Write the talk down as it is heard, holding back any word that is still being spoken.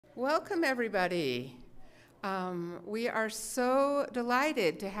Welcome, everybody. We are so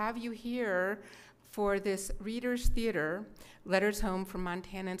delighted to have you here for this Readers Theater, Letters Home from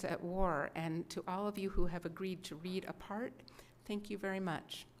Montanans at War. And to all of you who have agreed to read a part, thank you very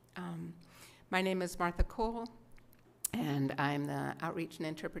much. My name is Martha Cole, and I'm the Outreach and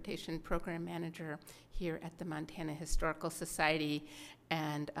Interpretation Program Manager here at the Montana Historical Society.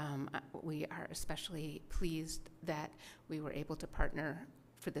 And we are especially pleased that we were able to partner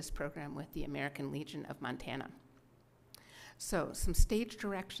for this program with the American Legion of Montana. So, some stage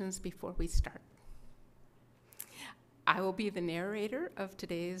directions before we start. I will be the narrator of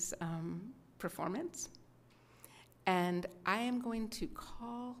today's performance, and I am going to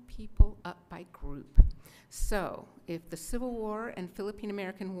call people up by group. So, if the Civil War and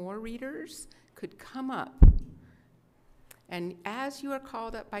Philippine-American War readers could come up, and as you are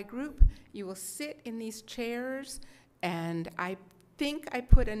called up by group, you will sit in these chairs, and I think I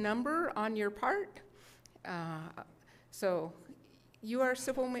put a number on your part. So you are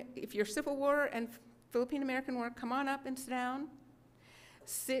if you're Civil War and Philippine-American War, come on up and sit down.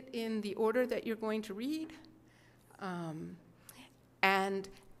 Sit in the order that you're going to read. And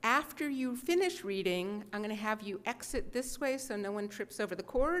after you finish reading, I'm going to have you exit this way so no one trips over the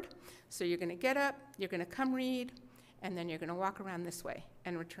cord. So you're going to get up, you're going to come read, and then you're going to walk around this way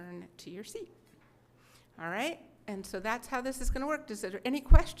and return to your seat. All right? And so that's how this is going to work. Is there any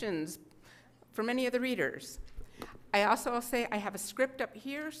questions from any of the readers? I also will say I have a script up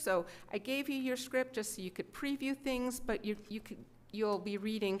here, so I gave you your script just so you could preview things, but you'll be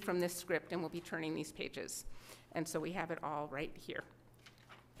reading from this script and we'll be turning these pages. And so we have it all right here.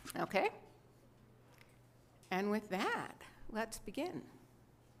 Okay? And with that, let's begin.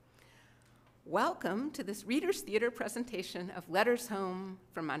 Welcome to this Readers Theater presentation of Letters Home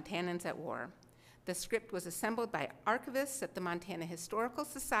from Montanans at War. The script was assembled by archivists at the Montana Historical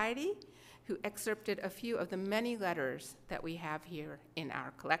Society, who excerpted a few of the many letters that we have here in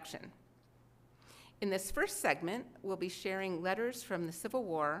our collection. In this first segment, we'll be sharing letters from the Civil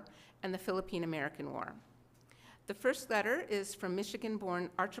War and the Philippine-American War. The first letter is from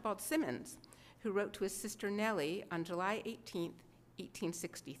Michigan-born Archibald Simmons, who wrote to his sister Nellie on July 18,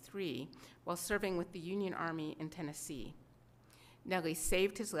 1863, while serving with the Union Army in Tennessee. Nellie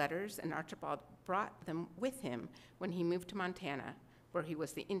saved his letters, and Archibald brought them with him when he moved to Montana, where he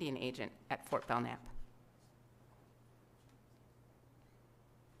was the Indian agent at Fort Belknap.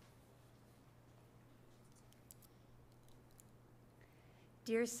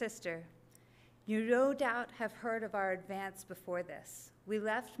 Dear sister, you no doubt have heard of our advance before this. We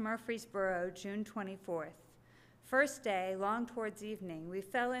left Murfreesboro June 24th. First day, long towards evening, we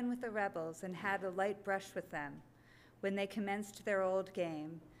fell in with the rebels and had a light brush with them when they commenced their old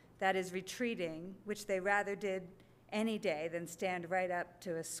game, that is retreating, which they rather did any day than stand right up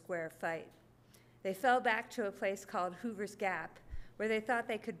to a square fight. They fell back to a place called Hoover's Gap, where they thought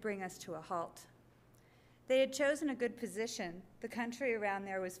they could bring us to a halt. They had chosen a good position. The country around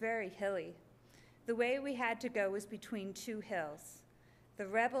there was very hilly. The way we had to go was between two hills. The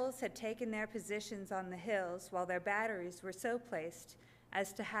rebels had taken their positions on the hills while their batteries were so placed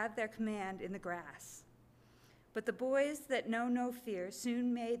as to have their command in the grass. But the boys that know no fear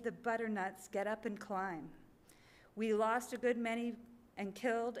soon made the butternuts get up and climb. We lost a good many and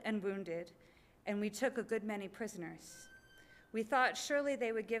killed and wounded, and we took a good many prisoners. We thought surely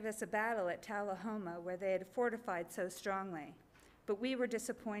they would give us a battle at Tullahoma, where they had fortified so strongly, but we were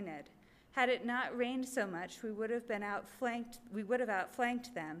disappointed. Had it not rained so much, we would have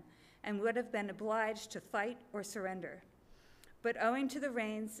outflanked them and would have been obliged to fight or surrender. But owing to the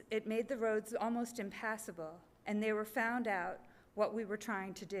rains, it made the roads almost impassable, and they were found out what we were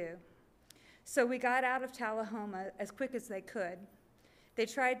trying to do. So we got out of Tullahoma as quick as they could. They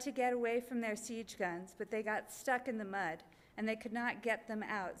tried to get away from their siege guns, but they got stuck in the mud, and they could not get them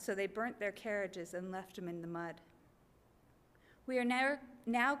out, so they burnt their carriages and left them in the mud. We are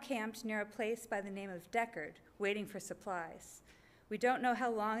now camped near a place by the name of Deckard, waiting for supplies. We don't know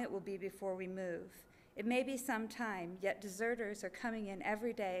how long it will be before we move. It may be some time, yet deserters are coming in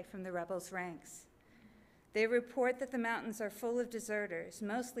every day from the rebels' ranks. They report that the mountains are full of deserters,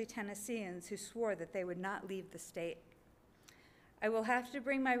 mostly Tennesseans who swore that they would not leave the state. I will have to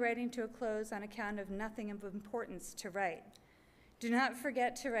bring my writing to a close on account of nothing of importance to write. Do not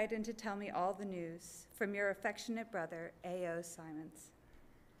forget to write and to tell me all the news. From your affectionate brother, A.O. Simons.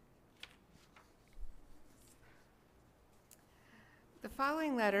 The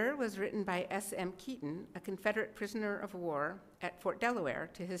following letter was written by S.M. Keaton, a Confederate prisoner of war at Fort Delaware,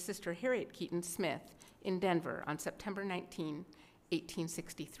 to his sister Harriet Keaton Smith in Denver on September 19,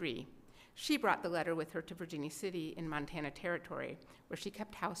 1863. She brought the letter with her to Virginia City in Montana Territory, where she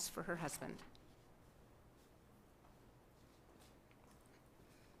kept house for her husband.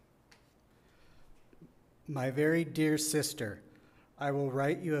 My very dear sister, I will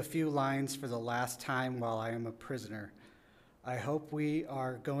write you a few lines for the last time while I am a prisoner. I hope we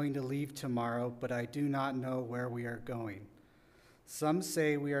are going to leave tomorrow, but I do not know where we are going. Some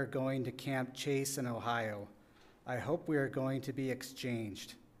say we are going to Camp Chase in Ohio. I hope we are going to be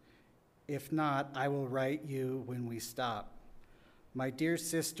exchanged. If not, I will write you when we stop. My dear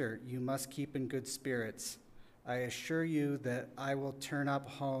sister, you must keep in good spirits. I assure you that I will turn up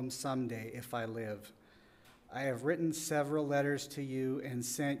home someday if I live. I have written several letters to you and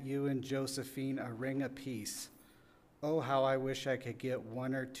sent you and Josephine a ring apiece. Oh, how I wish I could get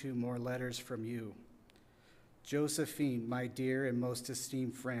 1 or 2 more letters from you. Josephine, my dear and most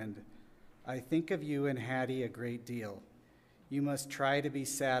esteemed friend, I think of you and Hattie a great deal. You must try to be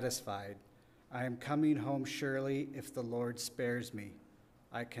satisfied. I am coming home surely if the Lord spares me.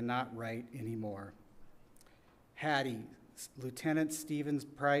 I cannot write anymore. Hattie, Lieutenant Stevens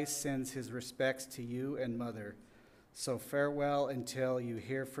Price sends his respects to you and Mother. So farewell until you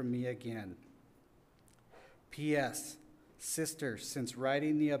hear from me again. P.S. Sister, since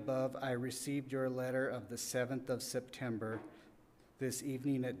writing the above, I received your letter of the 7th of September this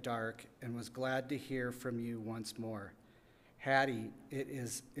evening at dark and was glad to hear from you once more. Hattie, it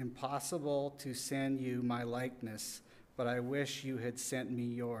is impossible to send you my likeness, but I wish you had sent me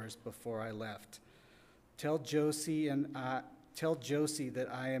yours before I left. Tell Josie that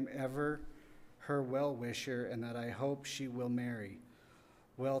I am ever her well-wisher and that I hope she will marry.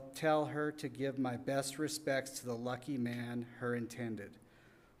 Well, tell her to give my best respects to the lucky man, her intended.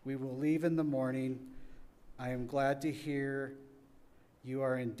 We will leave in the morning. I am glad to hear you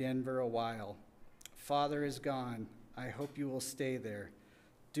are in Denver a while. Father is gone. I hope you will stay there.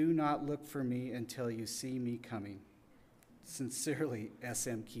 Do not look for me until you see me coming. Sincerely,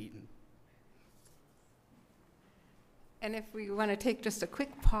 S.M. Keaton. And if we want to take just a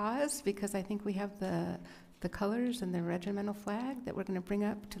quick pause, because I think we have the colors and the regimental flag that we're going to bring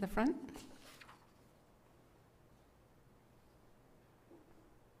up to the front.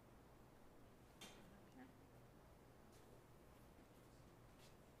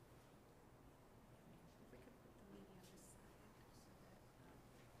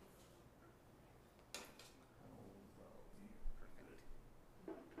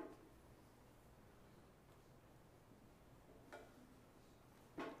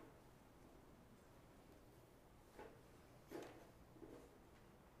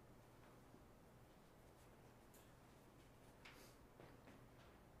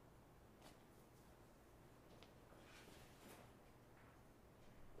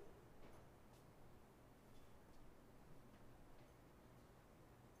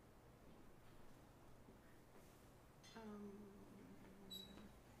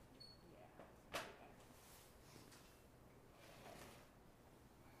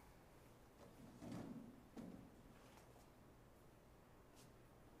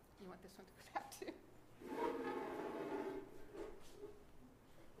 You want this one to go out too?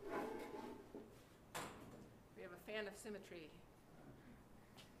 We have a fan of symmetry.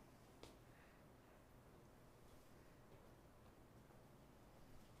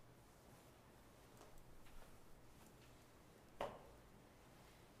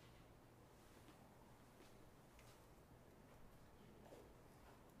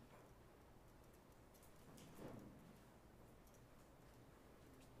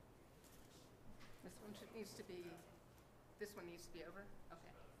 This one needs to be over? Okay.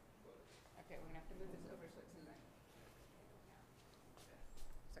 Okay, we're gonna have to move this over so it's in there.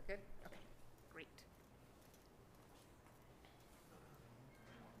 Is that good? Okay, great.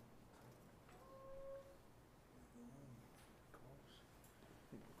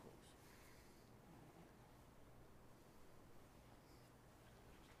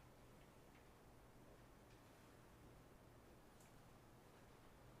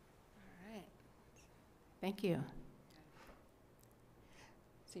 All right. Thank you.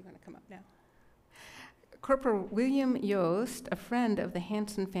 So you want to come up now? Corporal William Yost, a friend of the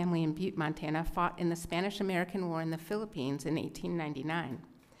Hanson family in Butte, Montana, fought in the Spanish-American War in the Philippines in 1899.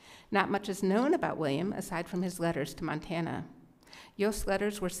 Not much is known about William aside from his letters to Montana. Yost's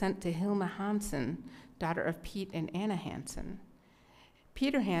letters were sent to Hilma Hansen, daughter of Pete and Anna Hansen.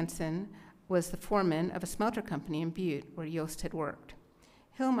 Peter Hansen was the foreman of a smelter company in Butte where Yost had worked.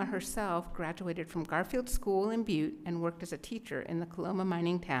 Hilma herself graduated from Garfield School in Butte and worked as a teacher in the Coloma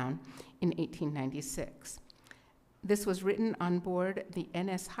mining town in 1896. This was written on board the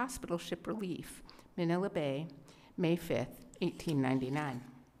NS Hospital ship Relief, Manila Bay, May 5th, 1899.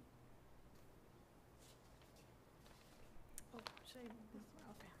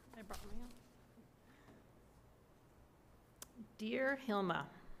 Dear Hilma,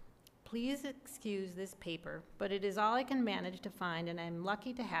 please excuse this paper, but it is all I can manage to find, and I'm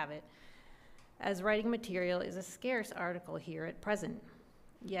lucky to have it, as writing material is a scarce article here at present.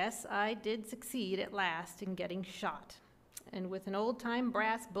 Yes, I did succeed at last in getting shot, and with an old-time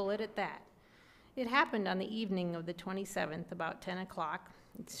brass bullet at that. It happened on the evening of the 27th, about 10 o'clock.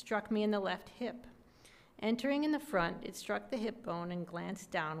 It struck me in the left hip. Entering in the front, it struck the hip bone and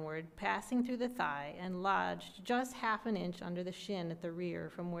glanced downward, passing through the thigh, and lodged just half an inch under the shin at the rear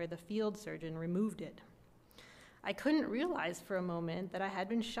from where the field surgeon removed it. I couldn't realize for a moment that I had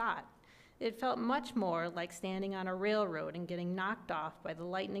been shot. It felt much more like standing on a railroad and getting knocked off by the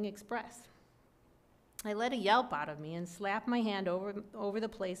lightning express. I let a yelp out of me and slapped my hand over the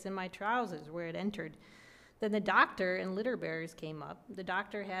place in my trousers where it entered. Then the doctor and litter bearers came up. The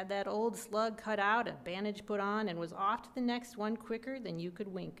doctor had that old slug cut out, a bandage put on, and was off to the next one quicker than you could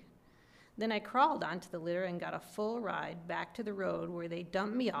wink. Then I crawled onto the litter and got a full ride back to the road where they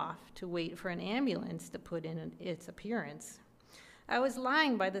dumped me off to wait for an ambulance to put in its appearance. I was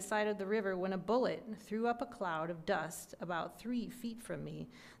lying by the side of the river when a bullet threw up a cloud of dust about 3 feet from me,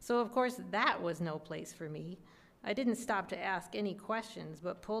 so of course that was no place for me. I didn't stop to ask any questions,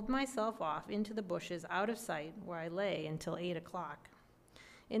 but pulled myself off into the bushes out of sight, where I lay until 8 o'clock.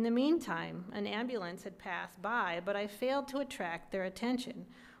 In the meantime, an ambulance had passed by, but I failed to attract their attention,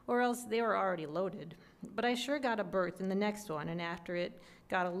 or else they were already loaded. But I sure got a berth in the next one, and after it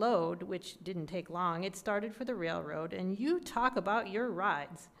got a load, which didn't take long, it started for the railroad, and you talk about your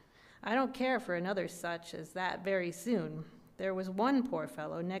rides. I don't care for another such as that very soon. There was one poor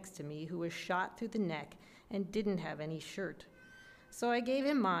fellow next to me who was shot through the neck and didn't have any shirt. So I gave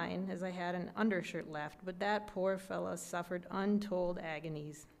him mine, as I had an undershirt left, but that poor fellow suffered untold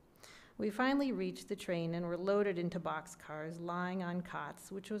agonies. We finally reached the train and were loaded into boxcars, lying on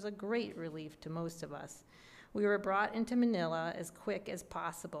cots, which was a great relief to most of us. We were brought into Manila as quick as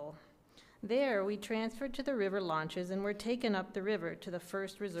possible. There, we transferred to the river launches and were taken up the river to the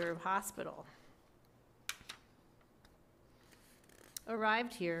 1st Reserve Hospital.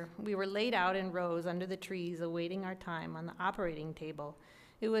 Arrived here, we were laid out in rows under the trees awaiting our time on the operating table.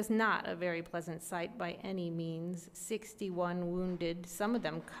 It was not a very pleasant sight by any means. 61 wounded, some of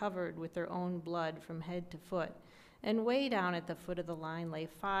them covered with their own blood from head to foot, and way down at the foot of the line lay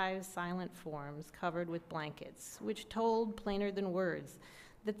 5 silent forms covered with blankets, which told plainer than words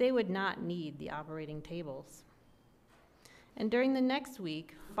that they would not need the operating tables. And during the next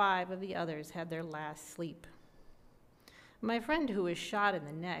week, 5 of the others had their last sleep. My friend who was shot in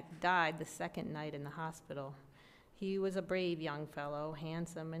the neck died the 2nd night in the hospital. He was a brave young fellow,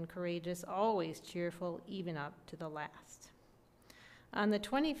 handsome and courageous, always cheerful, even up to the last. On the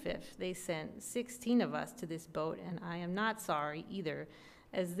 25th, they sent 16 of us to this boat, and I am not sorry either,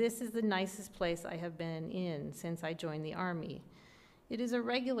 as this is the nicest place I have been in since I joined the Army. It is a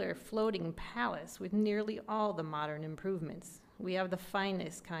regular floating palace with nearly all the modern improvements. We have the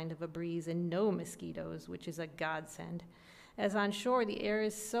finest kind of a breeze and no mosquitoes, which is a godsend. As on shore, the air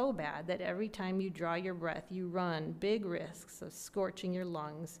is so bad that every time you draw your breath, you run big risks of scorching your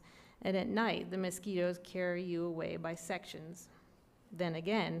lungs, and at night, the mosquitoes carry you away by sections. Then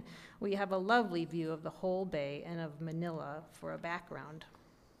again, we have a lovely view of the whole bay and of Manila for a background.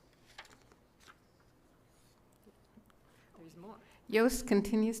 There's more. Yost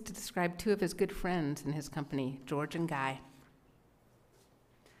continues to describe 2 of his good friends in his company, George and Guy.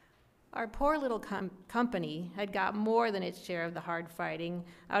 Our poor little company had got more than its share of the hard fighting.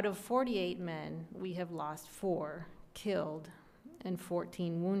 Out of 48 men, we have lost 4 killed and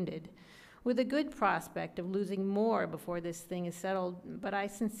 14 wounded, with a good prospect of losing more before this thing is settled, but I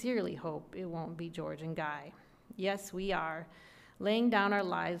sincerely hope it won't be George and Guy. Yes, we are, laying down our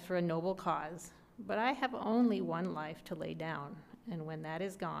lives for a noble cause, but I have only one life to lay down, and when that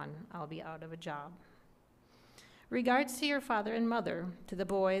is gone, I'll be out of a job. Regards to your father and mother, to the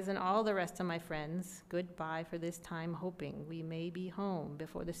boys and all the rest of my friends, goodbye for this time, hoping we may be home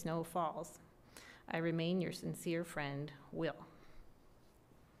before the snow falls. I remain your sincere friend, Will.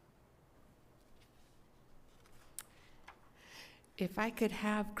 If I could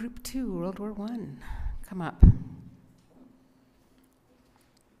have Group 2, World War I, come up.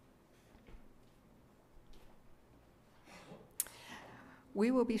 We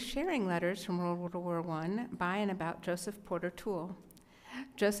will be sharing letters from World War I by and about Joseph Porter Toole.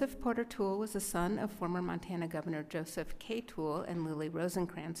 Joseph Porter Toole was the son of former Montana Governor Joseph K. Toole and Lily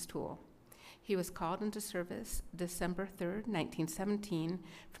Rosencrantz Toole. He was called into service December 3, 1917,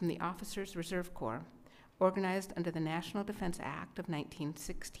 from the Officers Reserve Corps, organized under the National Defense Act of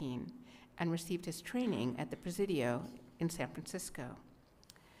 1916, and received his training at the Presidio in San Francisco.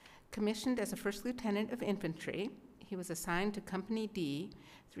 Commissioned as a first lieutenant of infantry, he was assigned to Company D,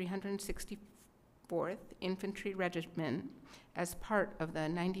 364th Infantry Regiment, as part of the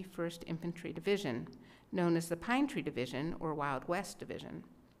 91st Infantry Division, known as the Pine Tree Division or Wild West Division.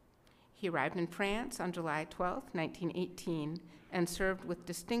 He arrived in France on July 12, 1918, and served with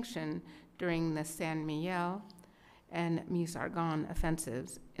distinction during the Saint-Mihiel and Meuse-Argonne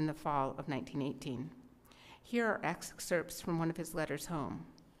offensives in the fall of 1918. Here are excerpts from one of his letters home.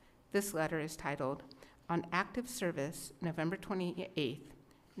 This letter is titled, On Active Service, November 28,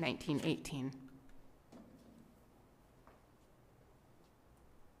 1918.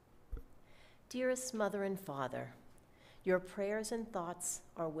 Dearest Mother and Father, your prayers and thoughts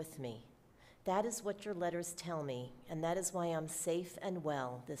are with me. That is what your letters tell me, and that is why I'm safe and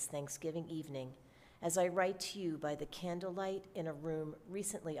well this Thanksgiving evening, as I write to you by the candlelight in a room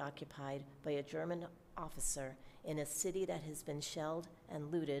recently occupied by a German officer in a city that has been shelled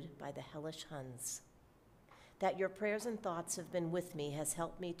and looted by the hellish Huns. That your prayers and thoughts have been with me has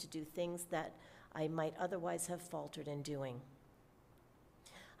helped me to do things that I might otherwise have faltered in doing.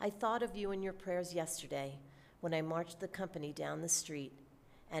 I thought of you in your prayers yesterday when I marched the company down the street,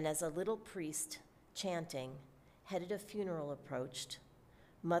 and as a little priest, chanting, headed a funeral approached,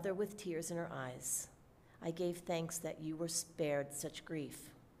 mother with tears in her eyes, I gave thanks that you were spared such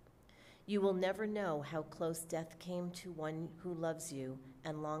grief. You will never know how close death came to one who loves you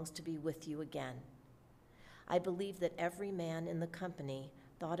and longs to be with you again. I believe that every man in the company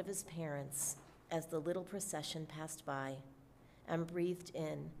thought of his parents as the little procession passed by and breathed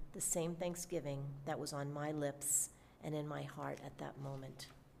in the same thanksgiving that was on my lips and in my heart at that moment.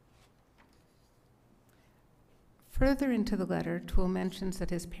 Further into the letter, Toole mentions that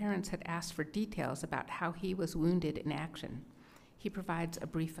his parents had asked for details about how he was wounded in action. He provides a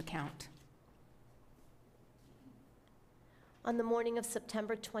brief account. On the morning of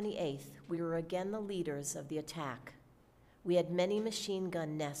September 28th, we were again the leaders of the attack. We had many machine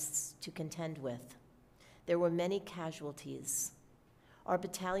gun nests to contend with. There were many casualties. Our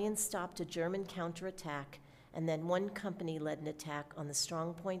battalion stopped a German counterattack, and then one company led an attack on the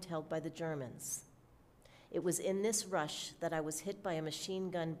strong point held by the Germans. It was in this rush that I was hit by a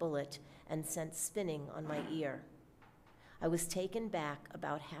machine gun bullet and sent spinning on my ear. I was taken back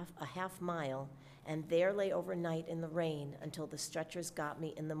about a half mile and there lay overnight in the rain until the stretchers got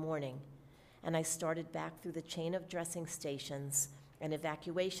me in the morning, and I started back through the chain of dressing stations and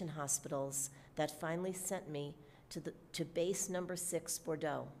evacuation hospitals that finally sent me to base number 6,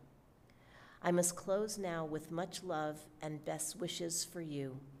 Bordeaux. I must close now with much love and best wishes for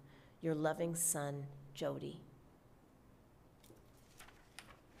you, your loving son, Jody.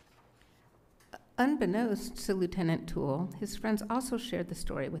 Unbeknownst to Lieutenant Toole, his friends also shared the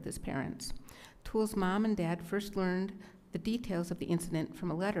story with his parents. Toole's mom and dad first learned the details of the incident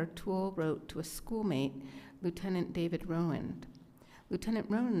from a letter Toole wrote to a schoolmate, Lieutenant David Rowand. Lieutenant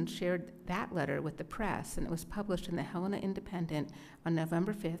Rowand shared that letter with the press, and it was published in the Helena Independent on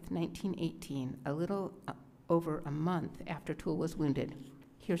November 5th, 1918, a little over a month after Toole was wounded.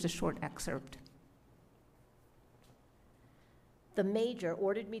 Here's a short excerpt. The major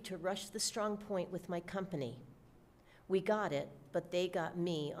ordered me to rush the strong point with my company. We got it, but they got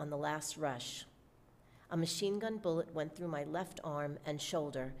me on the last rush. A machine gun bullet went through my left arm and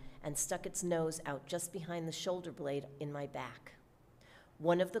shoulder and stuck its nose out just behind the shoulder blade in my back.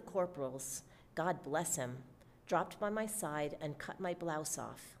 One of the corporals, God bless him, dropped by my side and cut my blouse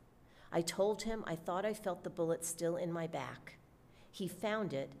off. I told him I thought I felt the bullet still in my back. He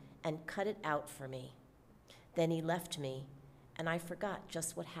found it and cut it out for me. Then he left me, and I forgot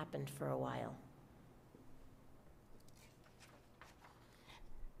just what happened for a while.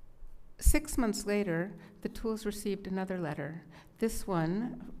 6 months later, the Tooles received another letter. This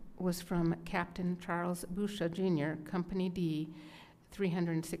one was from Captain Charles Boucher, Jr., Company D,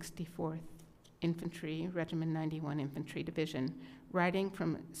 364th Infantry, Regiment 91 Infantry Division, writing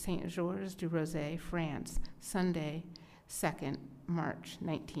from Saint-Georges-du-Rosay, France, Sunday, 2nd March,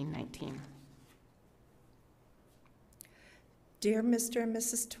 1919. Dear Mr. and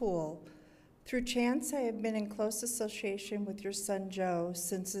Mrs. Toole, through chance I have been in close association with your son Joe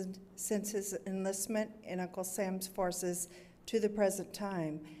since his enlistment in Uncle Sam's forces to the present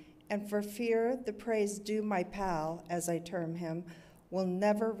time, and for fear the praise due my pal, as I term him, will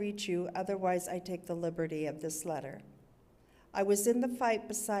never reach you, otherwise I take the liberty of this letter. I was in the fight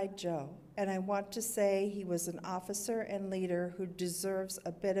beside Joe, and I want to say he was an officer and leader who deserves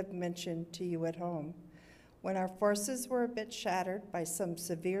a bit of mention to you at home. When our forces were a bit shattered by some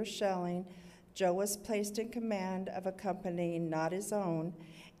severe shelling, Joe was placed in command of a company not his own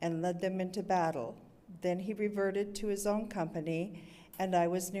and led them into battle. Then he reverted to his own company and I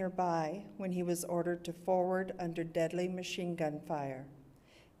was nearby when he was ordered to forward under deadly machine gun fire.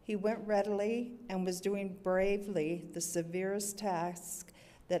 He went readily and was doing bravely the severest task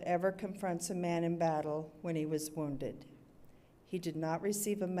that ever confronts a man in battle when he was wounded. He did not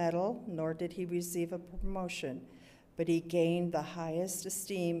receive a medal, nor did he receive a promotion, but he gained the highest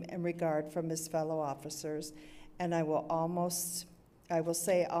esteem and regard from his fellow officers, and I will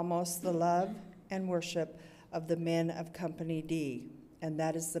say almost the love and worship of the men of Company D, and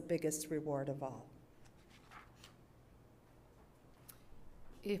that is the biggest reward of all.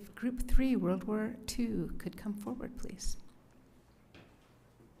 If Group 3, World War II, could come forward, please.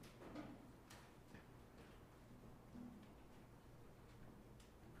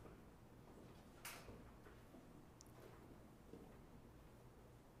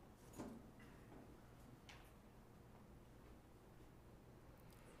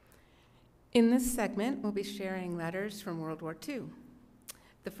 In this segment, we'll be sharing letters from World War II.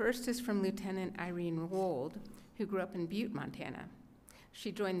 The first is from Lieutenant Irene Wold, who grew up in Butte, Montana.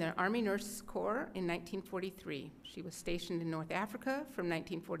 She joined the Army Nurses Corps in 1943. She was stationed in North Africa from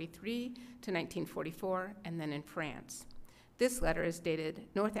 1943 to 1944, and then in France. This letter is dated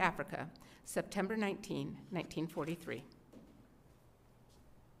North Africa, September 19, 1943.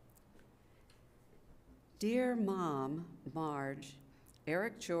 Dear Mom, Marge,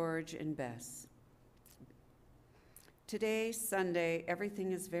 Eric, George, and Bess. Today, Sunday,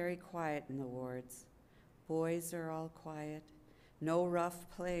 everything is very quiet in the wards. Boys are all quiet. No rough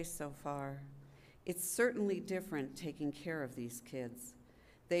play so far. It's certainly different taking care of these kids.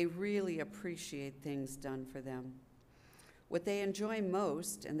 They really appreciate things done for them. What they enjoy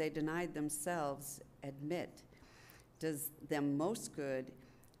most, and they denied themselves admit, does them most good,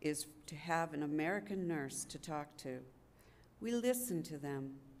 is to have an American nurse to talk to. We listen to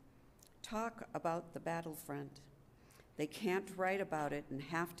them, talk about the battlefront. They can't write about it and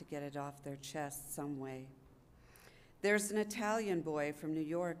have to get it off their chest some way. There's an Italian boy from New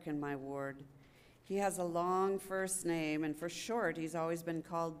York in my ward. He has a long first name, and for short, he's always been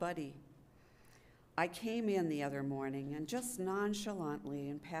called Buddy. I came in the other morning and just nonchalantly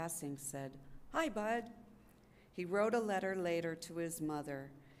in passing said, "Hi, Bud." He wrote a letter later to his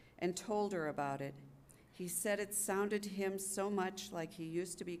mother and told her about it. He said it sounded to him so much like he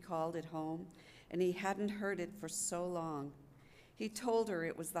used to be called at home, and he hadn't heard it for so long. He told her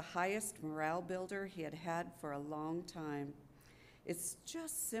it was the highest morale builder he had had for a long time. It's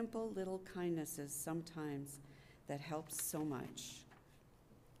just simple little kindnesses sometimes that help so much.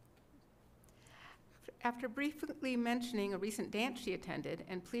 After briefly mentioning a recent dance she attended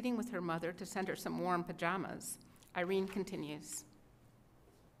and pleading with her mother to send her some warm pajamas, Irene continues.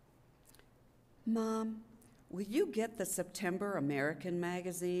 Mom, will you get the September American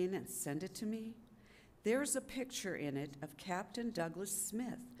magazine and send it to me? There's a picture in it of Captain Douglas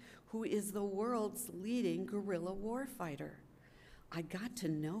Smith, who is the world's leading guerrilla warfighter. I got to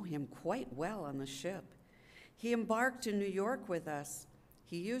know him quite well on the ship. He embarked in New York with us.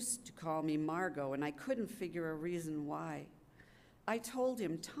 He used to call me Margot, and I couldn't figure a reason why. I told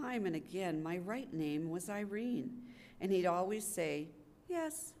him time and again my right name was Irene, and he'd always say,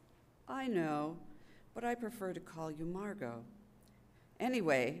 "Yes, I know, but I prefer to call you Margot."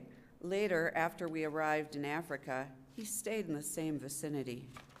 Anyway, later, after we arrived in Africa, he stayed in the same vicinity.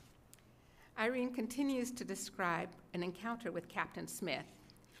 Irene continues to describe an encounter with Captain Smith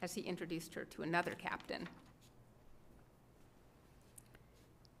as he introduced her to another captain.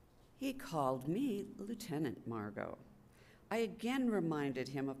 He called me Lieutenant Margot. I again reminded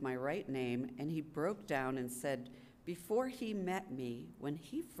him of my right name, and he broke down and said, before he met me, when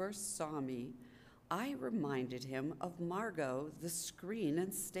he first saw me, I reminded him of Margot, the screen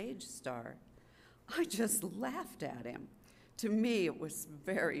and stage star. I just laughed at him. To me, it was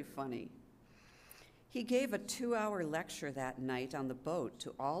very funny. He gave a 2-hour lecture that night on the boat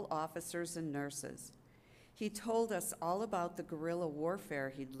to all officers and nurses. He told us all about the guerrilla warfare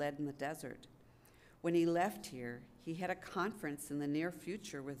he'd led in the desert. When he left here, he had a conference in the near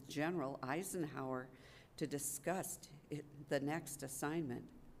future with General Eisenhower to discuss the next assignment.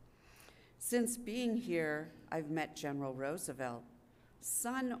 Since being here, I've met General Roosevelt,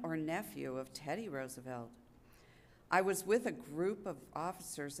 son or nephew of Teddy Roosevelt. I was with a group of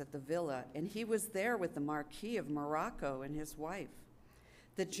officers at the villa, and he was there with the Marquis of Morocco and his wife.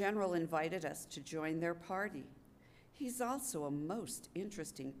 The general invited us to join their party. He's also a most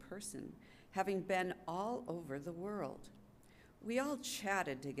interesting person, having been all over the world. We all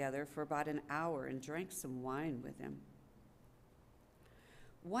chatted together for about an hour and drank some wine with him.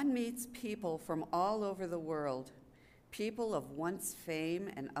 One meets people from all over the world, people of once fame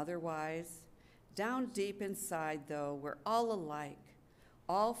and otherwise. Down deep inside, though, we're all alike.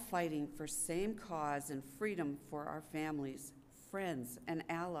 all fighting for same cause and freedom for our families, friends, and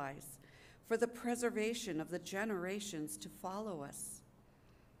allies, for the preservation of the generations to follow us.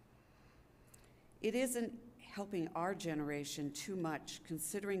 It isn't helping our generation too much,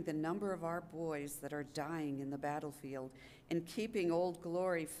 considering the number of our boys that are dying in the battlefield and keeping Old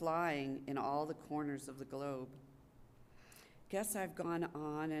Glory flying in all the corners of the globe. Guess I've gone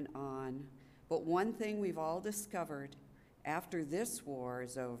on, but one thing we've all discovered, after this war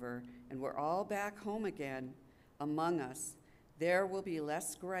is over and we're all back home again, among us, there will be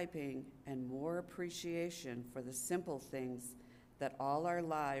less griping and more appreciation for the simple things that all our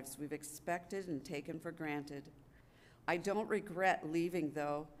lives we've expected and taken for granted. I don't regret leaving,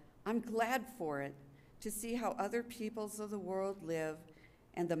 though. I'm glad for it, to see how other peoples of the world live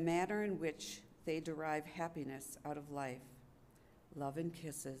and the manner in which they derive happiness out of life. Love and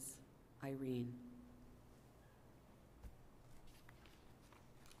kisses, Irene.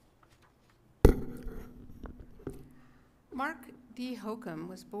 Mark D. Holcomb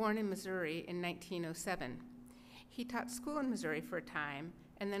was born in Missouri in 1907. He taught school in Missouri for a time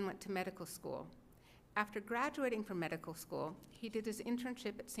and then went to medical school. After graduating from medical school, he did his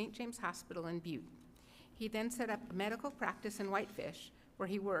internship at St. James Hospital in Butte. He then set up a medical practice in Whitefish, where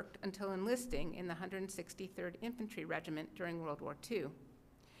he worked until enlisting in the 163rd Infantry Regiment during World War II.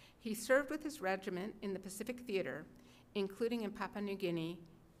 He served with his regiment in the Pacific Theater, including in Papua New Guinea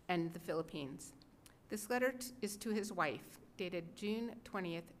and the Philippines. This letter is to his wife, dated June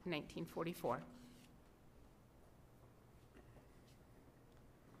 20th, 1944.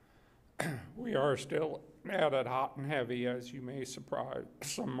 We are still at it hot and heavy, as you may surprise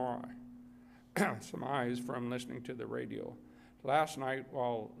surmise from listening to the radio. Last night,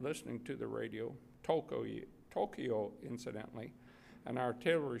 while listening to the radio, Tokyo incidentally, an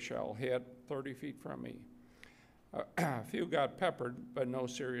artillery shell hit 30 feet from me. A few got peppered, but no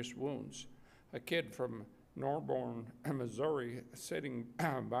serious wounds. A kid from Norborn, Missouri, sitting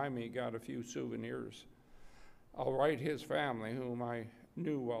by me got a few souvenirs. I'll write his family, whom I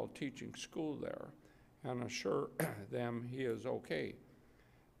knew while teaching school there, and assure them he is okay.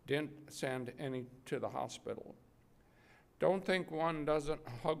 Didn't send any to the hospital. Don't think one doesn't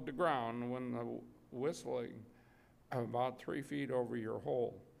hug the ground when the whistling about 3 feet over your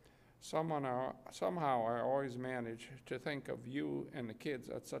hole. Somehow I always manage to think of you and the kids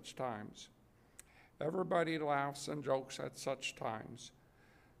at such times. Everybody laughs and jokes at such times,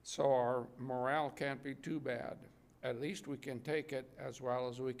 so our morale can't be too bad. At least we can take it as well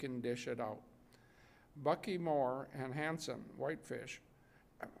as we can dish it out. Bucky Moore and Hanson, Whitefish,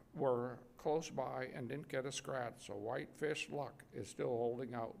 were close by and didn't get a scratch, so Whitefish luck is still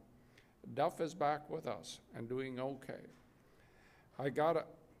holding out. Duff is back with us and doing okay. I got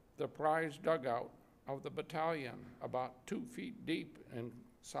the prize dugout of the battalion, about 2 feet deep in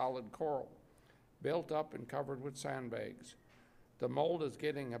solid coral, built up and covered with sandbags. The mold is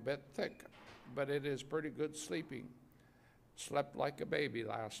getting a bit thick, but it is pretty good sleeping. Slept like a baby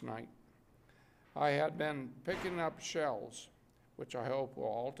last night. I had been picking up shells, which I hope will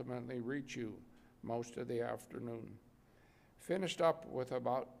ultimately reach you most of the afternoon. Finished up with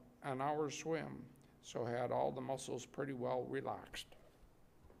about an hour's swim, so had all the muscles pretty well relaxed.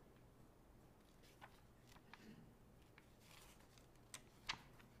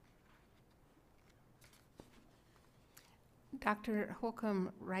 Dr.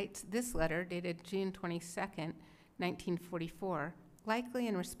 Holcomb writes this letter, dated June 22nd, 1944, likely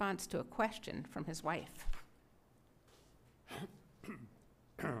in response to a question from his wife.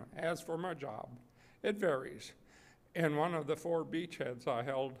 As for my job, it varies. In one of the 4 beachheads I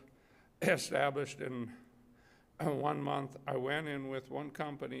held established in 1 month, I went in with one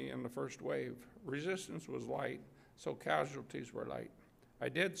company in the first wave. Resistance was light, so casualties were light. I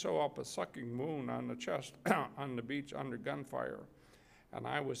did sew up a sucking wound on the chest on the beach under gunfire, and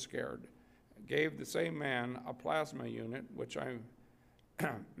I was scared. Gave the same man a plasma unit, which I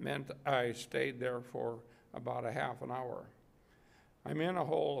meant I stayed there for about a half an hour. I'm in a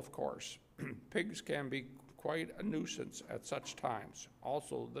hole, of course. Pigs can be quite a nuisance at such times,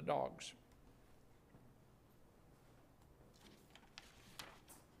 also the dogs.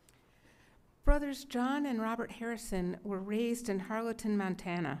 Brothers John and Robert Harrison were raised in Harlowton,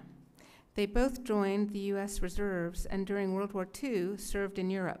 Montana. They both joined the U.S. Reserves and during World War II served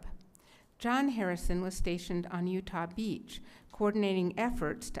in Europe. John Harrison was stationed on Utah Beach, coordinating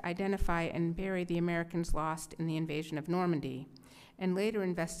efforts to identify and bury the Americans lost in the invasion of Normandy, and later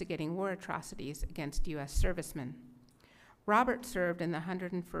investigating war atrocities against U.S. servicemen. Robert served in the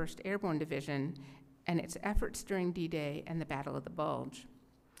 101st Airborne Division and its efforts during D-Day and the Battle of the Bulge.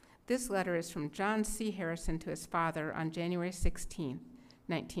 This letter is from John C. Harrison to his father on January 16,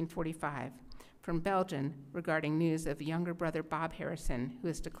 1945, from Belgium regarding news of younger brother Bob Harrison, who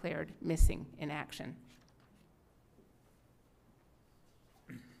is declared missing in action.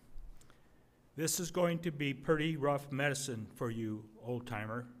 This is going to be pretty rough medicine for you,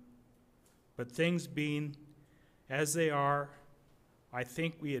 old-timer. But things being as they are, I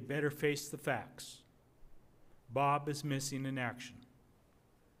think we had better face the facts. Bob is missing in action.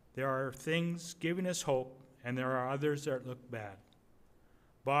 There are things giving us hope, and there are others that look bad.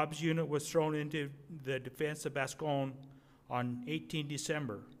 Bob's unit was thrown into the defense of Bastogne on 18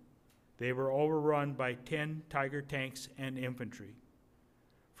 December. They were overrun by 10 Tiger tanks and infantry.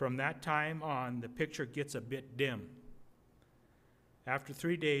 From that time on, the picture gets a bit dim. After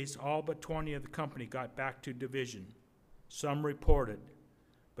 3 days, all but 20 of the company got back to division. Some reported,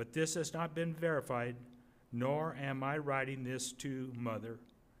 but this has not been verified, nor am I writing this to Mother.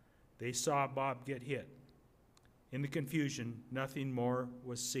 They saw Bob get hit. In the confusion, nothing more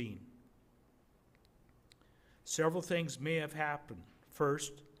was seen. Several things may have happened.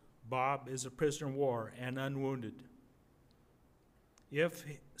 First, Bob is a prisoner of war and unwounded. If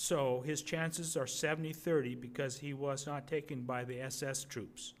so, his chances are 70-30 because he was not taken by the SS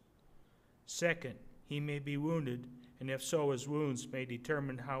troops. Second, he may be wounded, and if so, his wounds may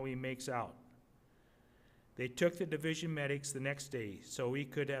determine how he makes out. They took the division medics the next day, so he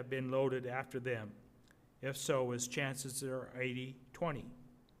could have been loaded after them. If so, his chances are 80-20.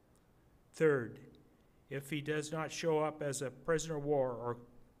 Third, if he does not show up as a prisoner of war or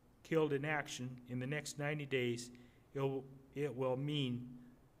killed in action in the next 90 days, it will mean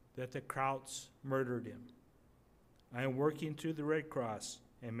that the Krauts murdered him. I am working through the Red Cross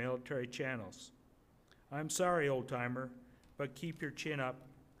and military channels. I'm sorry, old-timer, but keep your chin up,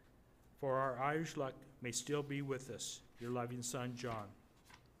 for our Irish luck may still be with us. Your loving son, John.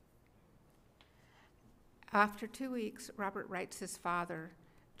 After 2 weeks, Robert writes his father,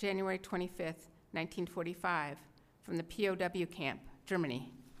 January 25th, 1945, from the POW camp,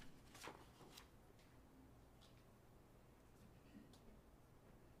 Germany.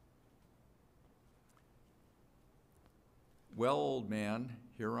 Well, old man,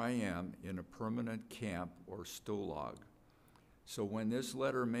 here I am in a permanent camp or stolag. So when this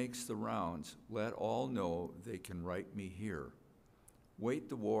letter makes the rounds, let all know they can write me here. Waiting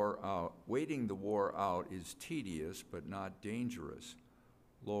the war out is tedious but not dangerous.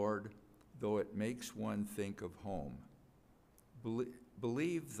 Lord, though it makes one think of home.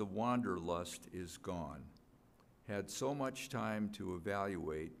 Believe the wanderlust is gone. Had so much time to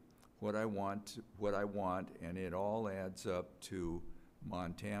evaluate what I want, and it all adds up to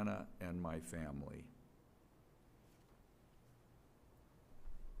Montana and my family.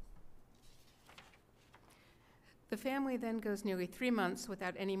 The family then goes nearly 3 months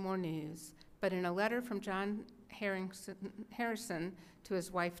without any more news, but in a letter from John Harrison to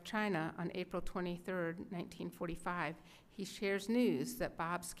his wife China on April 23, 1945, he shares news that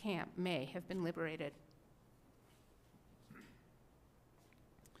Bob's camp may have been liberated.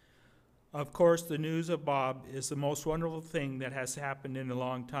 Of course, the news of Bob is the most wonderful thing that has happened in a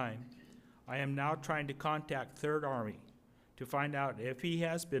long time. I am now trying to contact Third Army to find out if he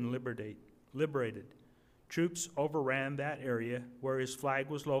has been liberated. Troops overran that area where his flag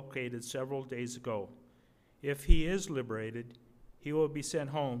was located several days ago. If he is liberated, he will be sent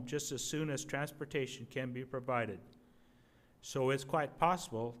home just as soon as transportation can be provided. So it's quite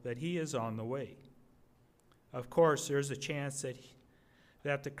possible that he is on the way. Of course, there's a chance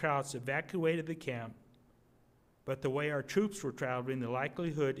that the Krauts evacuated the camp, but the way our troops were traveling, the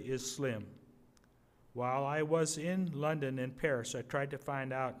likelihood is slim. While I was in London and Paris, I tried to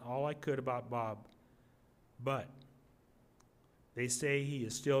find out all I could about Bob, but they say he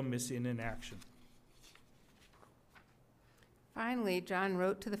is still missing in action. Finally, John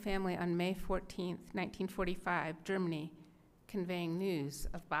wrote to the family on May 14, 1945, Germany, conveying news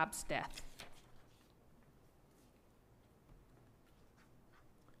of Bob's death.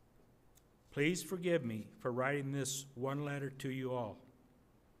 Please forgive me for writing this one letter to you all,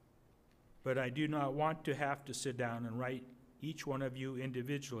 but I do not want to have to sit down and write each one of you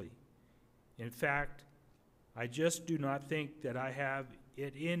individually. In fact, I just do not think that I have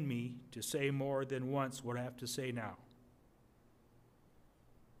it in me to say more than once what I have to say now.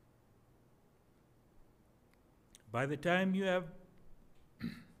 By the time you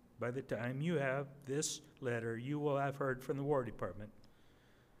have this letter, you will have heard from the War Department.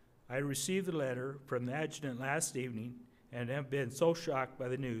 I received the letter from the adjutant last evening and have been so shocked by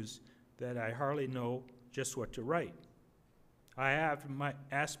the news that I hardly know just what to write. I have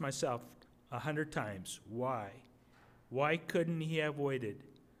asked myself 100 times, why? Why couldn't he have waited?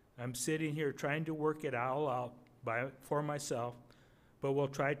 I'm sitting here trying to work it all out for myself, but will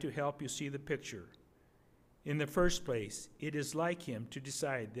try to help you see the picture. In the first place, it is like him to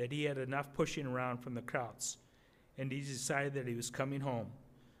decide that he had enough pushing around from the Krauts, and he decided that he was coming home.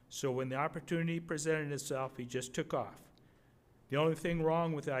 So when the opportunity presented itself, he just took off. The only thing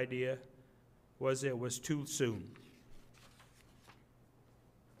wrong with the idea was it was too soon.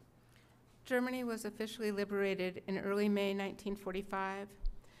 Germany was officially liberated in early May 1945.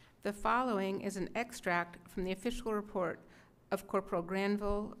 The following is an extract from the official report of Corporal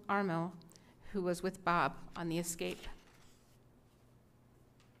Granville Armel, who was with Bob on the escape.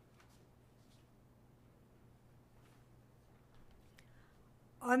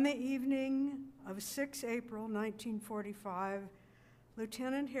 On the evening of 6 April 1945,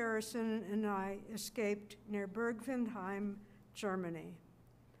 Lieutenant Harrison and I escaped near Bergwindheim, Germany.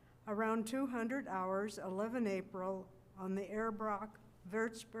 Around 200 hours, 11 April, on the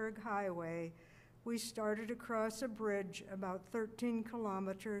Erbach-Würzburg Highway, we started across a bridge about 13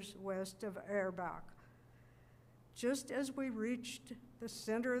 kilometers west of Erbach. Just as we reached the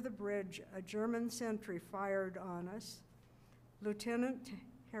center of the bridge, a German sentry fired on us. Lieutenant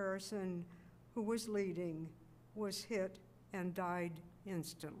Harrison, who was leading, was hit and died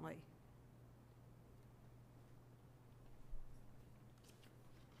instantly.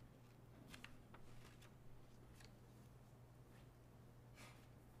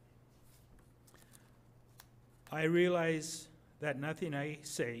 I realize that nothing I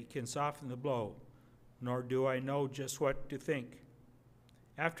say can soften the blow, nor do I know just what to think.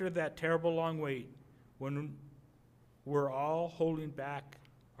 After that terrible long wait, when we're all holding back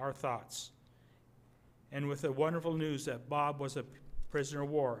our thoughts, and with the wonderful news that Bob was a prisoner of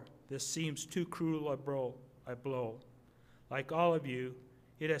war, this seems too cruel a blow. Like all of you,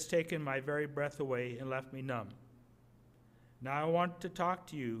 it has taken my very breath away and left me numb. Now I want to talk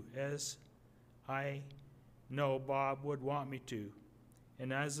to you as I know Bob would want me to,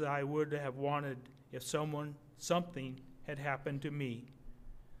 and as I would have wanted if something had happened to me.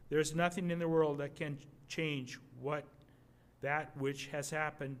 There's nothing in the world that can change that which has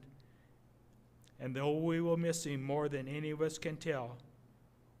happened, and though we will miss him more than any of us can tell,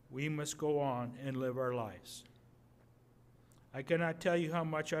 we must go on and live our lives. I cannot tell you how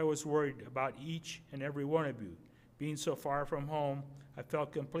much I was worried about each and every one of you. Being so far from home, I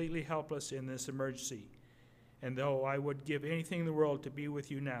felt completely helpless in this emergency. And though I would give anything in the world to be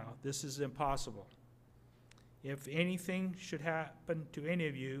with you now, this is impossible. If anything should happen to any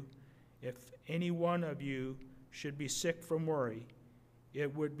of you, if any one of you should be sick from worry,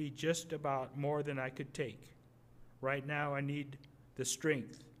 it would be just about more than I could take. Right now, I need the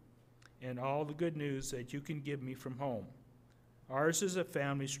strength and all the good news that you can give me from home. Ours is a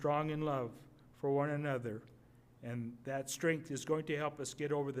family strong in love for one another, and that strength is going to help us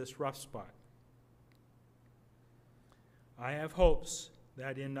get over this rough spot. I have hopes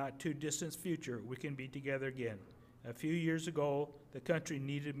that in not too distant future we can be together again. A few years ago, the country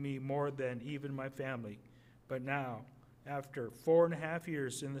needed me more than even my family, but now, after 4.5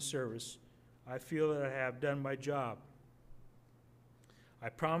 years in the service, I feel that I have done my job. I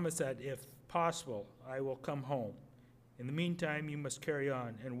promise that if possible, I will come home. In the meantime, you must carry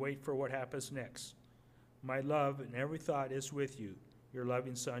on and wait for what happens next. My love and every thought is with you. Your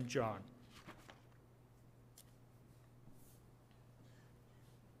loving son, John.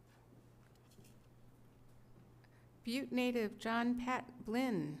 Butte native John Pat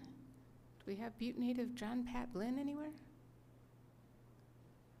Blinn. Do we have Butte native John Pat Blinn anywhere?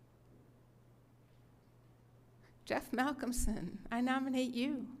 Jeff Malcolmson, I nominate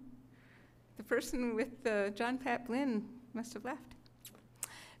you. The person with John Pat Blinn must have left.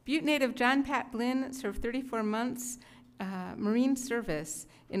 Butte native John Pat Blinn served 34 months Marine service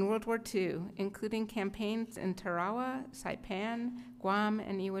in World War II, including campaigns in Tarawa, Saipan, Guam,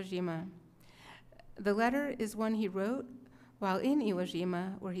 and Iwo Jima. The letter is one he wrote while in Iwo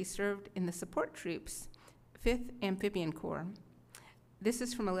Jima, where he served in the support troops, 5th Amphibian Corps. This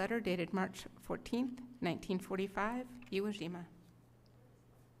is from a letter dated March 14th, 1945, Iwo Jima.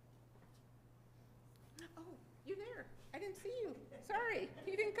 Oh, you there. I didn't see you. Sorry,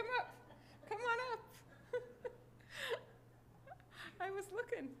 you didn't come up. Come on up. I was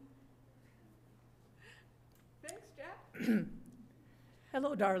looking. Thanks, Jeff.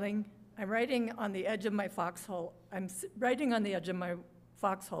 Hello, darling. I'm writing on the edge of my foxhole. Writing on the edge of my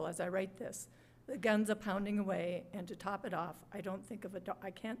foxhole as I write this. The guns are pounding away, and to top it off, I can't think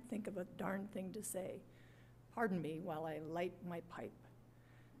of a darn thing to say. Pardon me while I light my pipe.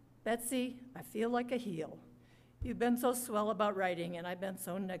 Betsy, I feel like a heel. You've been so swell about writing, and I've been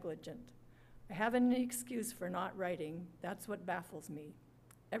so negligent. I haven't any excuse for not writing. That's what baffles me.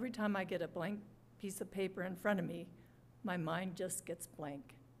 Every time I get a blank piece of paper in front of me, My mind just gets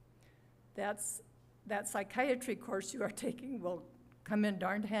blank. That psychiatry course you are taking will come in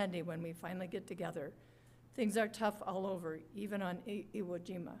darned handy when we finally get together. Things are tough all over, even on Iwo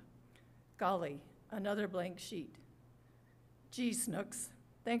Jima. Golly, another blank sheet. Gee, Snooks,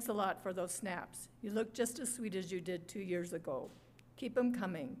 thanks a lot for those snaps. You look just as sweet as you did 2 years ago. Keep them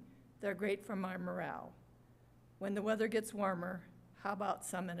coming. They're great for my morale. When the weather gets warmer, how about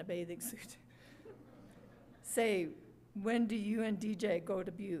some in a bathing suit? Say, when do you and DJ go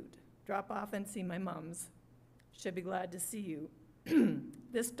to Butte? Drop off and see my mums. Should be glad to see you.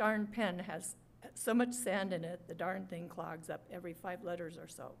 This darn pen has so much sand in it, the darn thing clogs up every 5 letters or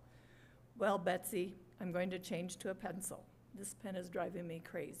so. Well, Betsy, I'm going to change to a pencil. This pen is driving me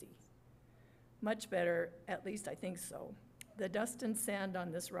crazy. Much better, at least I think so. The dust and sand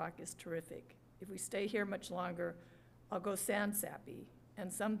on this rock is terrific. If we stay here much longer, I'll go sand sappy,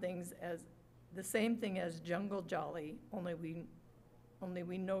 and some things as the same thing as jungle jolly, only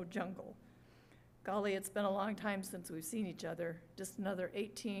we know jungle. Golly, it's been a long time since we've seen each other. Just another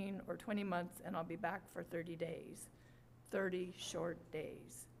 18 or 20 months and I'll be back for 30 days. 30 short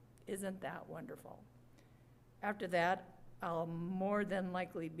days. Isn't that wonderful? After that, I'll more than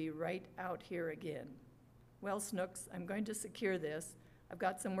likely be right out here again. Well, Snooks, I'm going to secure this. I've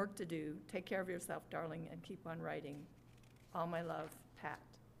got some work to do. Take care of yourself, darling, and keep on writing. All my love, Pat.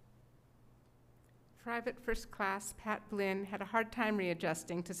 Private First Class Pat Blinn had a hard time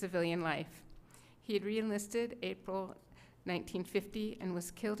readjusting to civilian life. He had re-enlisted April 1950 and was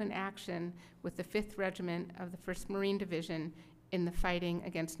killed in action with the 5th Regiment of the 1st Marine Division in the fighting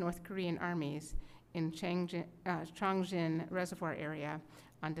against North Korean armies in Chongjin Reservoir area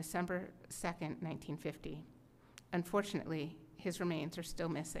on December 2nd, 1950. Unfortunately, his remains are still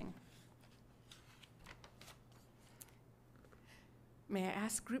missing. May I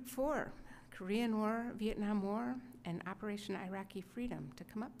ask Group 4, Korean War, Vietnam War, and Operation Iraqi Freedom to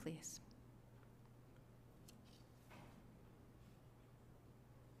come up, please.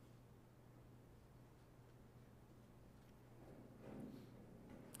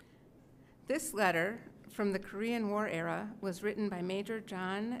 This letter from the Korean War era was written by Major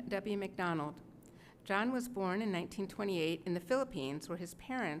John W. McDonald. John was born in 1928 in the Philippines, where his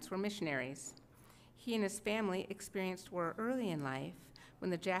parents were missionaries. He and his family experienced war early in life when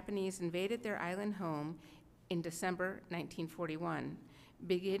the Japanese invaded their island home in December 1941,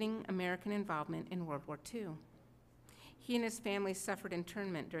 beginning American involvement in World War II. He and his family suffered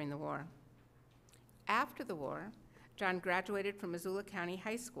internment during the war. After the war, John graduated from Missoula County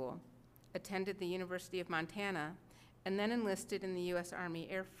High School, attended the University of Montana, and then enlisted in the U.S. Army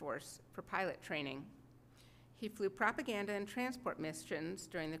Air Force for pilot training. He flew propaganda and transport missions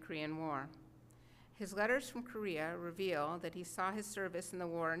during the Korean War. His letters from Korea reveal that he saw his service in the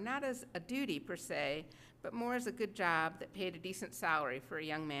war not as a duty per se, but more as a good job that paid a decent salary for a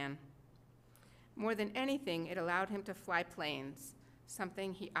young man. More than anything, it allowed him to fly planes,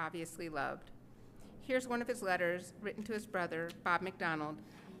 something he obviously loved. Here's one of his letters written to his brother, Bob McDonald,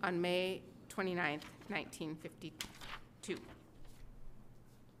 on May 29th, 1952.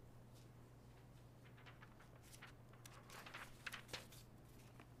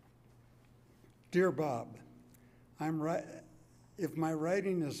 Dear Bob, if my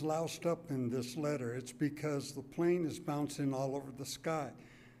writing is loused up in this letter, it's because the plane is bouncing all over the sky.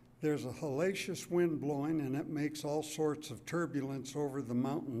 There's a hellacious wind blowing and it makes all sorts of turbulence over the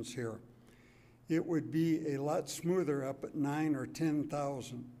mountains here. It would be a lot smoother up at 9 or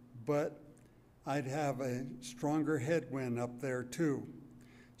 10,000, but I'd have a stronger headwind up there too.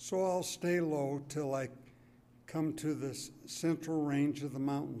 So I'll stay low till I come to the central range of the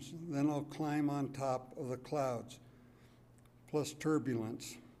mountains. Then I'll climb on top of the clouds, plus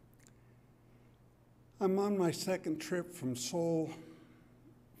turbulence. I'm on my second trip to Seoul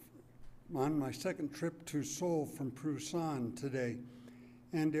from Busan today,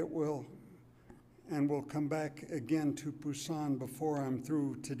 and we'll come back again to Busan before I'm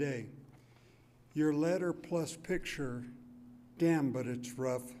through today. Your letter plus picture, damn, but it's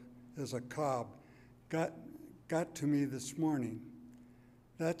rough as a cob, got to me this morning.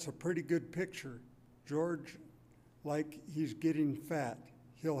 That's a pretty good picture. George, like he's getting fat.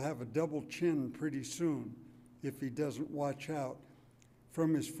 He'll have a double chin pretty soon if he doesn't watch out.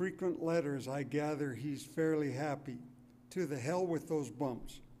 From his frequent letters, I gather he's fairly happy. To the hell with those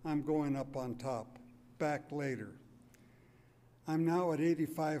bumps. I'm going up on top. Back later. I'm now at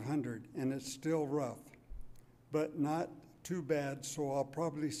 8,500 and it's still rough, but not too bad, so I'll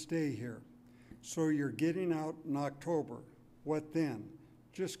probably stay here. So you're getting out in October. What then?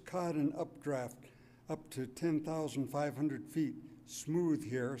 Just caught an updraft up to 10,500 feet. Smooth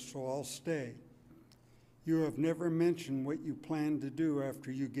here, so I'll stay. You have never mentioned what you plan to do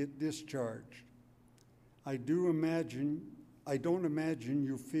after you get discharged. I don't imagine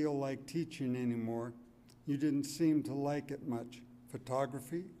you feel like teaching anymore. You didn't seem to like it much.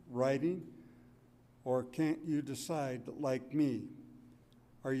 Photography, writing, or can't you decide like me?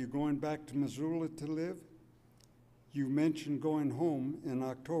 Are you going back to Missoula to live? You mentioned going home in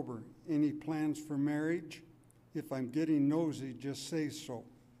October. Any plans for marriage? If I'm getting nosy, just say so.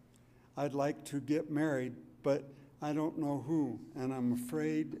 I'd like to get married, but I don't know who, and I'm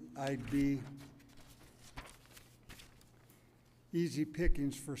afraid I'd be easy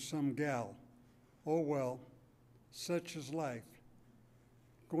pickings for some gal. Oh well, such is life.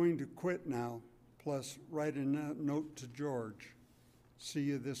 Going to quit now, plus write a note to George. See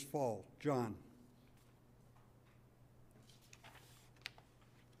you this fall. John.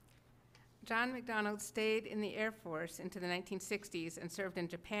 John McDonald stayed in the Air Force into the 1960s and served in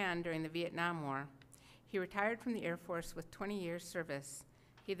Japan during the Vietnam War. He retired from the Air Force with 20 years service.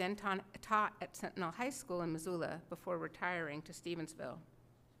 He then taught at Sentinel High School in Missoula before retiring to Stevensville.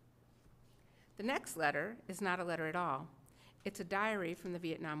 The next letter is not a letter at all. It's a diary from the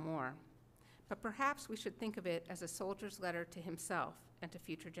Vietnam War. But perhaps we should think of it as a soldier's letter to himself and to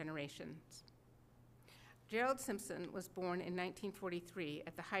future generations. Gerald Simpson was born in 1943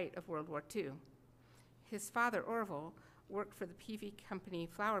 at the height of World War II. His father, Orville, worked for the Peavey Company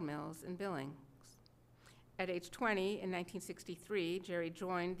flour mills in Billings. At age 20, in 1963, Jerry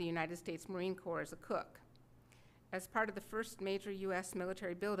joined the United States Marine Corps as a cook. As part of the first major U.S.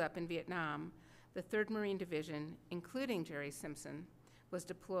 military buildup in Vietnam, the 3rd Marine Division, including Jerry Simpson, was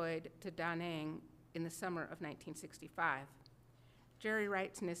deployed to Da Nang in the summer of 1965. Jerry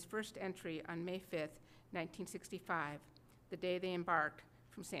writes in his first entry on May 5th, 1965, the day they embarked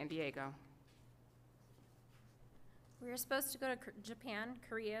from San Diego. We were supposed to go to Japan,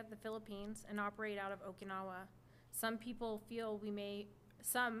 Korea, the Philippines, and operate out of Okinawa. Some feel we may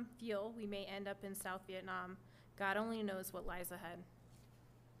end up in South Vietnam. God only knows what lies ahead.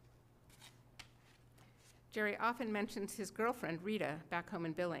 Jerry often mentions his girlfriend, Rita, back home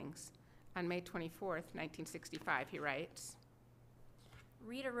in Billings. On May 24th, 1965, he writes,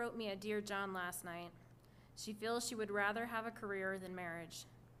 Rita wrote me a Dear John last night. She feels she would rather have a career than marriage.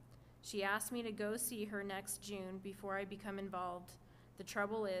 She asked me to go see her next June before I become involved. The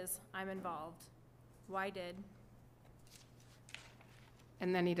trouble is, I'm involved. Why did?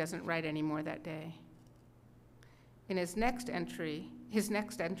 And then he doesn't write anymore that day. In his next entry is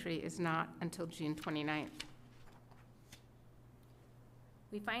not until June 29th.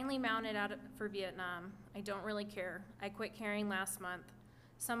 We finally mounted out for Vietnam. I don't really care. I quit caring last month.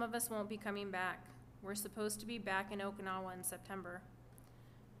 Some of us won't be coming back. We're supposed to be back in Okinawa in September.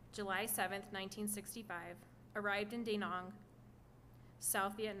 July 7th, 1965, arrived in Da Nang,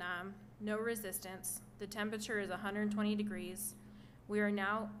 South Vietnam, no resistance. The temperature is 120 degrees. We are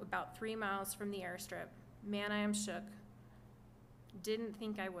now about 3 miles from the airstrip. Man, I am shook. Didn't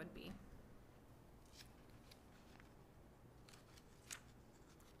think I would be.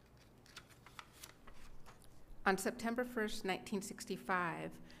 On September 1st, 1965,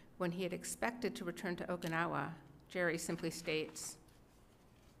 when he had expected to return to Okinawa, Jerry simply states,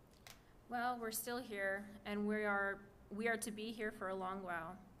 Well, we're still here, and we are to be here for a long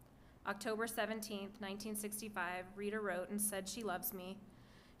while. October 17th, 1965, Rita wrote and said she loves me.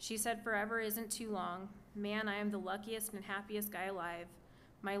 She said forever isn't too long. Man, I am the luckiest and happiest guy alive.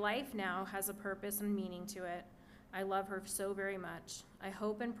 My life now has a purpose and meaning to it. I love her so very much. I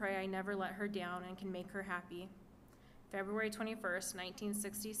hope and pray I never let her down and can make her happy. February 21st,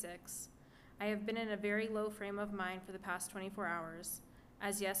 1966. I have been in a very low frame of mind for the past 24 hours.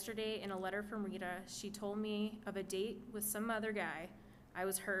 As yesterday, in a letter from Rita, she told me of a date with some other guy. I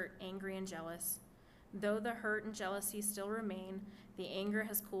was hurt, angry, and jealous. Though the hurt and jealousy still remain, the anger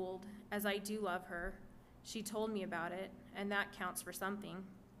has cooled, as I do love her. She told me about it, and that counts for something.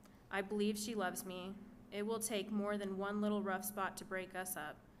 I believe she loves me. It will take more than one little rough spot to break us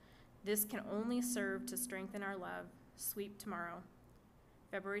up. This can only serve to strengthen our love. Sweep tomorrow.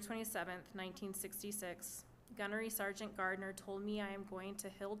 February 27th, 1966. Gunnery Sergeant Gardner told me I am going to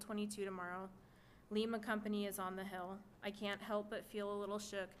Hill 22 tomorrow. Lima Company is on the hill. I can't help but feel a little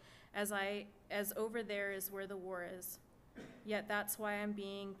shook, as over there is where the war is. Yet that's why I'm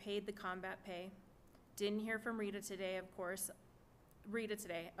being paid the combat pay. Didn't hear from Rita today, of course.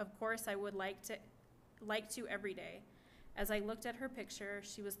 Of course, I would like to every day. As I looked at her picture,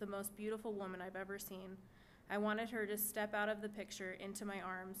 she was the most beautiful woman I've ever seen. I wanted her to step out of the picture into my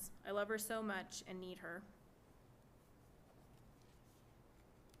arms. I love her so much and need her.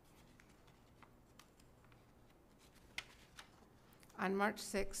 On March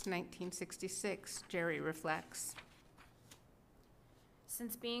 6, 1966, Jerry reflects.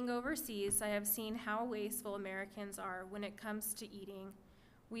 Since being overseas, I have seen how wasteful Americans are when it comes to eating.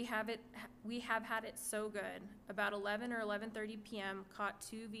 We have had it so good. About 11 or 11:30 p.m., caught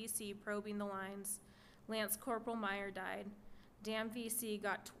 2 VC probing the lines. Lance Corporal Meyer died. Damn VC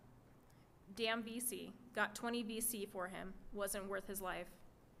got 20 VC for him. Wasn't worth his life.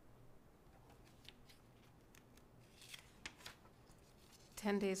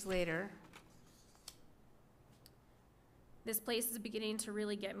 "10 days later, This place is beginning to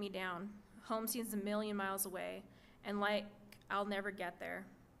really get me down. Home seems a million miles away, and like I'll never get there.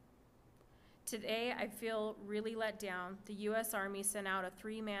 Today, I feel really let down. The U.S. Army sent out a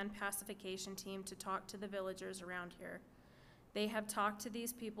 3-man pacification team to talk to the villagers around here. They have talked to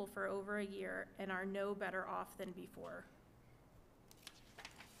these people for over a year and are no better off than before."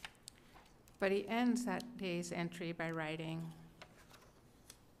 but he ends that day's entry by writing,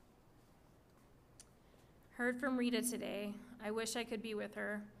 "Heard from Rita today. I wish I could be with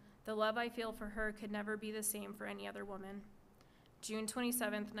her. The love I feel for her could never be the same for any other woman." June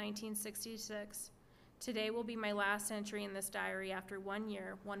 27th, 1966. Today will be my last entry in this diary after 1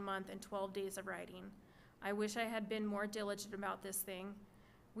 year, 1 month, and 12 days of writing. I wish I had been more diligent about this thing.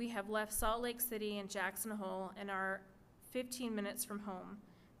 We have left Salt Lake City and Jackson Hole and are 15 minutes from home.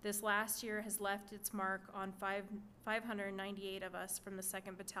 This last year has left its mark on 598 of us from the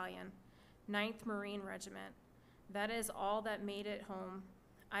 2nd Battalion, 9th Marine Regiment. That is all that made it home.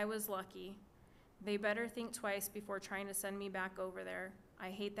 I was lucky. They better think twice before trying to send me back over there.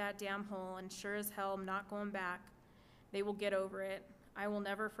 I hate that damn hole, and sure as hell I'm not going back. They will get over it. I will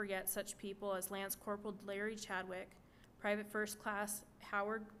never forget such people as Lance Corporal Larry Chadwick, Private First Class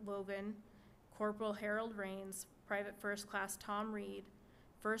Howard Logan, Corporal Harold Raines, Private First Class Tom Reed,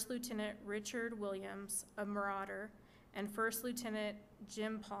 First Lieutenant Richard Williams, a Marauder, and First Lieutenant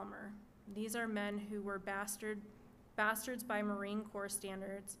Jim Palmer. These are men who were bastards by Marine Corps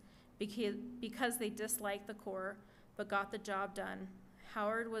standards because they disliked the Corps but got the job done.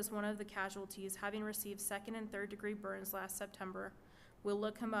 Howard was one of the casualties, having received 2nd and 3rd degree burns last September. We'll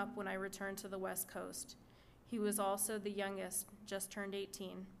look him up when I return to the West Coast. He was also the youngest, just turned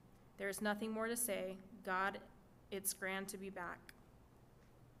 18. There's nothing more to say. God, it's grand to be back.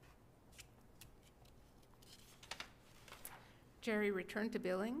 Jerry returned to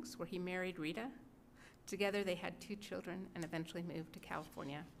Billings, where he married Rita. Together they had 2 children and eventually moved to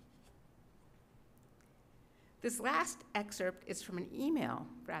California. This last excerpt is from an email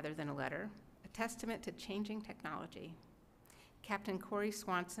rather than a letter, a testament to changing technology. Captain Corey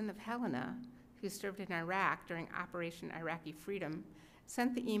Swanson of Helena, who served in Iraq during Operation Iraqi Freedom,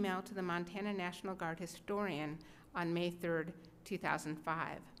 sent the email to the Montana National Guard historian on May 3rd,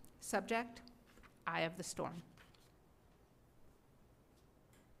 2005. Subject, Eye of the Storm.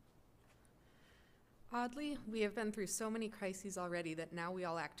 Oddly, we have been through so many crises already that now we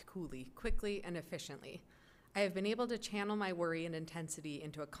all act coolly, quickly, and efficiently. I have been able to channel my worry and intensity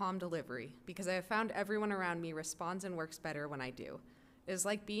into a calm delivery because I have found everyone around me responds and works better when I do. It is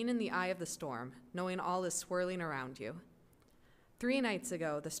like being in the eye of the storm, knowing all is swirling around you. 3 nights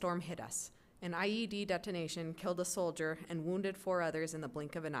ago, the storm hit us. An IED detonation killed a soldier and wounded 4 others in the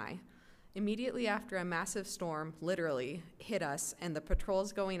blink of an eye. Immediately after, a massive storm, literally, hit us, and the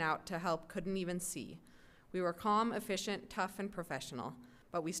patrols going out to help couldn't even see. We were calm, efficient, tough, and professional,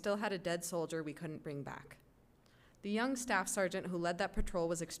 but we still had a dead soldier we couldn't bring back. The young staff sergeant who led that patrol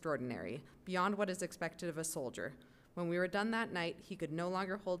was extraordinary, beyond what is expected of a soldier. When we were done that night, he could no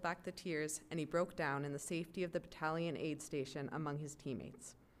longer hold back the tears, and he broke down in the safety of the battalion aid station among his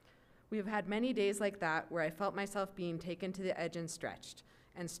teammates. We have had many days like that where I felt myself being taken to the edge and stretched,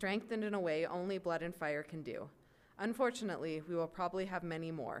 and strengthened in a way only blood and fire can do. Unfortunately, we will probably have many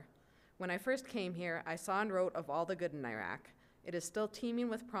more. When I first came here, I saw and wrote of all the good in Iraq. It is still teeming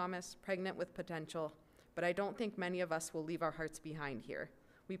with promise, pregnant with potential, but I don't think many of us will leave our hearts behind here.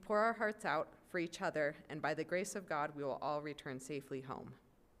 We pour our hearts out for each other, and by the grace of God, we will all return safely home.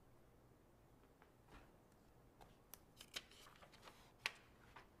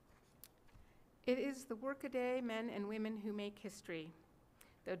 It is the workaday men and women who make history.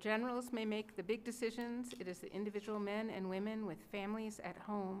 Though generals may make the big decisions, it is the individual men and women with families at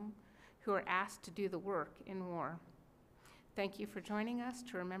home who are asked to do the work in war. Thank you for joining us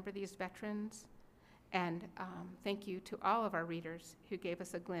to remember these veterans, and thank you to all of our readers who gave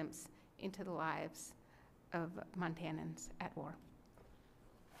us a glimpse into the lives of Montanans at war.